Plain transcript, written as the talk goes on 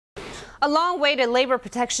A long-awaited labor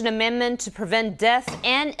protection amendment to prevent death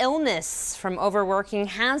and illness from overworking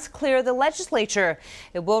has cleared the legislature.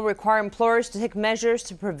 It will require employers to take measures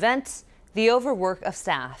to prevent the overwork of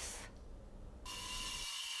staff.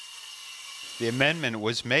 The amendment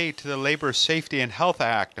was made to the Labor Safety and Health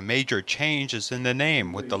Act. A major change is in the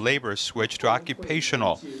name, with the labor switch to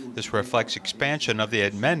occupational. This reflects expansion of the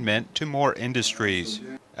amendment to more industries.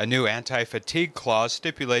 A new anti-fatigue clause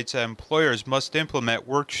stipulates that employers must implement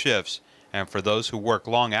work shifts. And for those who work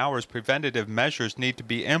long hours, preventative measures need to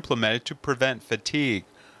be implemented to prevent fatigue.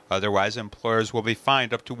 Otherwise, employers will be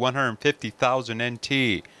fined up to 150,000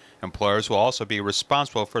 NT. Employers will also be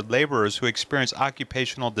responsible for laborers who experience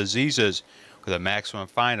occupational diseases, with a maximum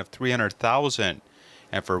fine of 300,000.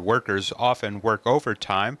 And for workers often work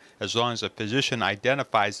overtime, as long as a physician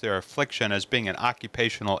identifies their affliction as being an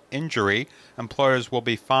occupational injury, employers will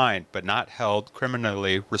be fined but not held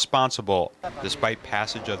criminally responsible. Despite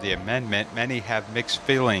passage of the amendment, many have mixed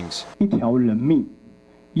feelings.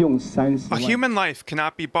 A human life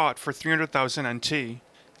cannot be bought for 300,000 NT.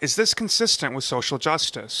 Is this consistent with social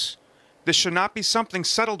justice? This should not be something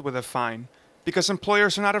settled with a fine, because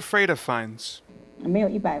employers are not afraid of fines.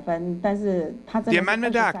 The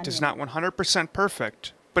Amendment Act is not 100%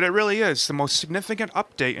 perfect, but it really is the most significant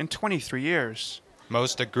update in 23 years.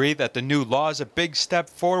 Most agree that the new law is a big step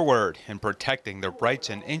forward in protecting the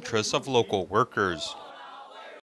rights and interests of local workers.